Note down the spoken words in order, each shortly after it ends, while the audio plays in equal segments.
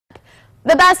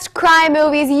The best crime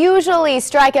movies usually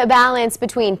strike a balance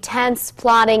between tense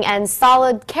plotting and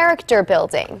solid character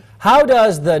building. How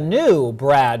does the new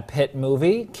Brad Pitt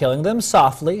movie, Killing Them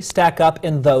Softly, stack up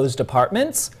in those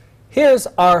departments? Here's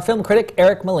our film critic,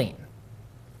 Melin.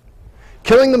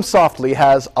 Killing Them Softly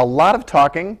has a lot of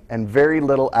talking and very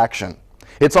little action.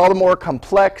 It's all the more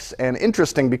complex and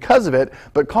interesting because of it,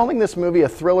 but calling this movie a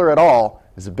thriller at all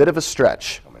is a bit of a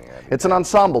stretch. It's an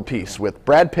ensemble piece with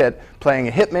Brad Pitt playing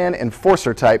a hitman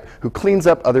enforcer type who cleans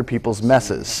up other people's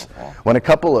messes. When a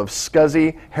couple of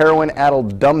scuzzy,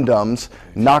 heroin-addled dum-dums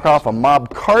knock off a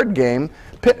mob card game,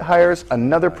 Pitt hires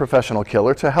another professional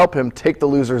killer to help him take the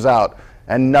losers out,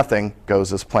 and nothing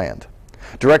goes as planned.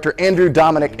 Director Andrew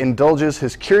Dominic indulges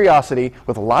his curiosity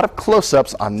with a lot of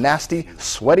close-ups on nasty,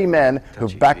 sweaty men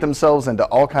who've backed themselves into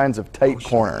all kinds of tight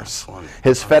corners.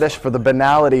 His fetish for the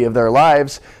banality of their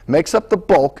lives makes up the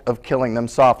bulk of Killing Them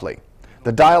Softly.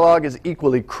 The dialogue is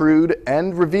equally crude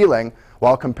and revealing,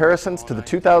 while comparisons to the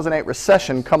 2008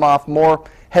 recession come off more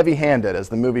heavy-handed as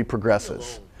the movie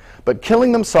progresses. But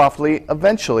Killing Them Softly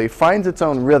eventually finds its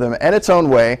own rhythm and its own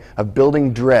way of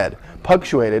building dread,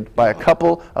 punctuated by a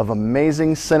couple of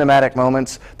amazing cinematic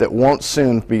moments that won't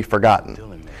soon be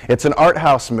forgotten. It's an art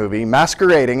house movie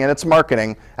masquerading in its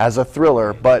marketing as a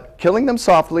thriller, but Killing Them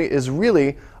Softly is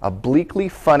really a bleakly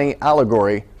funny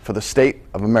allegory for the state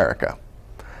of America.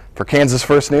 For Kansas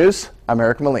First News, I'm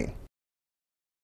Melin.